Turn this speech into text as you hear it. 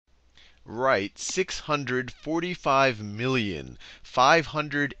write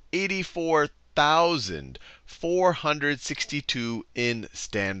 645,584,462 in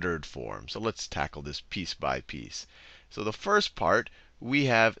standard form. So let's tackle this piece by piece. So the first part, we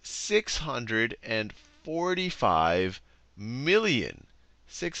have 645 million.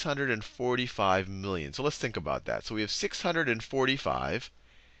 645 million. So let's think about that. So we have 645,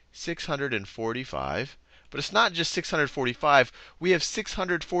 but it's not just 645. We have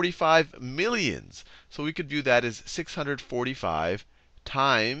 645 millions. So we could view that as 645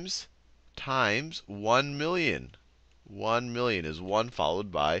 times 1 million. 1 million is 1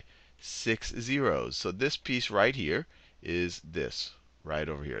 followed by 6 zeros. So this piece right here is this right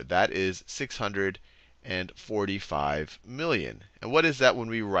over here. That is 645 million. And what is that when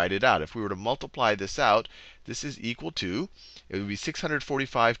we write it out? If we were to multiply this out, this is equal to, it would be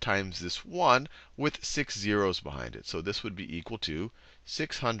 645 times this 1 with 6 zeros behind it. So this would be equal to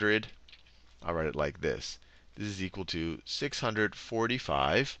 600, I'll write it like this. This is equal to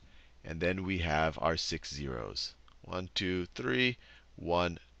 645, and then we have our 6 zeros. 1, 2, 3,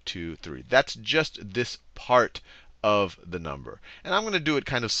 1, 2, 3. That's just this part of the number. And I'm going to do it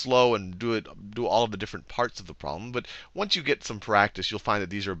kind of slow and do all of the different parts of the problem. But once you get some practice, you'll find that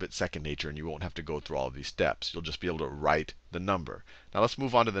these are a bit second nature, and you won't have to go through all of these steps. You'll just be able to write the number. Now let's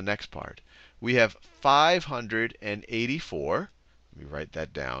move on to the next part. We have 584. Let me write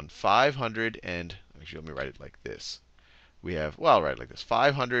that down. 500 and, actually, let me write it like this. We have, well, I'll write it like this.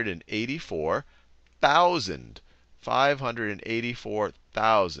 584,000.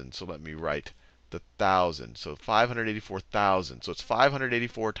 584,000. So let me write the 1,000. So 584,000. So it's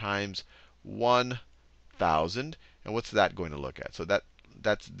 584 times 1,000. And what's that going to look at? So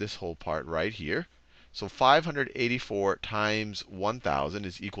that's this whole part right here. So 584 times 1,000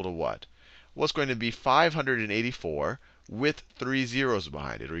 is equal to what? Well, it's going to be 584 with 3 zeros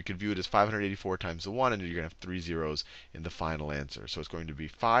behind it. Or you could view it as 584 times the 1, and you're going to have 3 zeros in the final answer. So it's going to be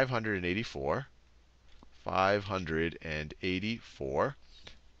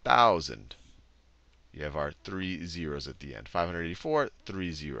 584,000. You have our 3 zeros at the end. 584,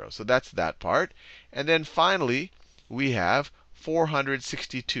 3 zeros. So that's that part. And then finally, we have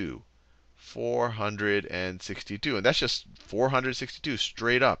 462. 462. And that's just 462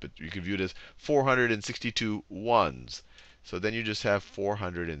 straight up. You can view it as 462 ones. So then you just have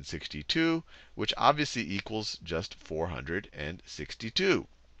 462, which obviously equals just 462.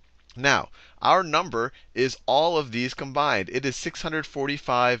 Now, our number is all of these combined. It is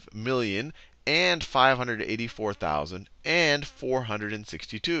 645 million and 584,000 and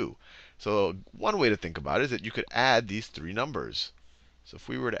 462. So one way to think about it is that you could add these three numbers. So if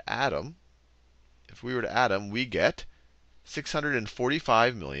we were to add them, we get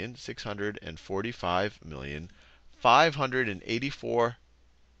 645 million,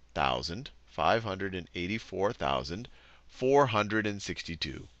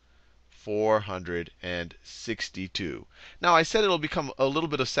 584,462. 462. Now, I said it'll become a little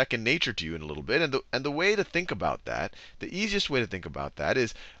bit of second nature to you in a little bit. And the way to think about that, the easiest way to think about that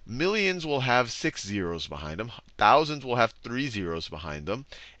is millions will have 6 zeros behind them. Thousands will have 3 zeros behind them.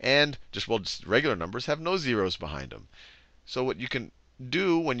 And just regular numbers have no zeros behind them. So what you can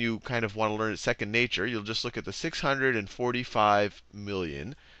do when you kind of want to learn second nature, you'll just look at the 645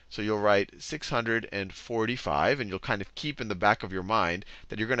 million. So you'll write 645, and you'll kind of keep in the back of your mind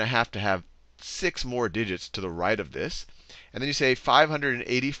that you're going to have 6 more digits to the right of this. And then you say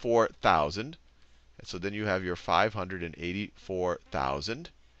 584,000. And so then you have your 584,000.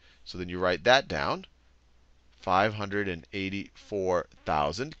 So then you write that down.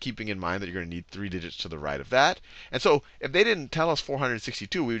 584,000, keeping in mind that you're going to need 3 digits to the right of that. And so if they didn't tell us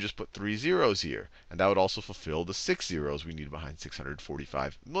 462, we would just put 3 zeros here. And that would also fulfill the 6 zeros we need behind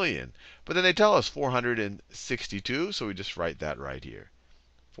 645 million. But then they tell us 462, so we just write that right here.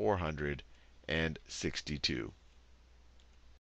 462.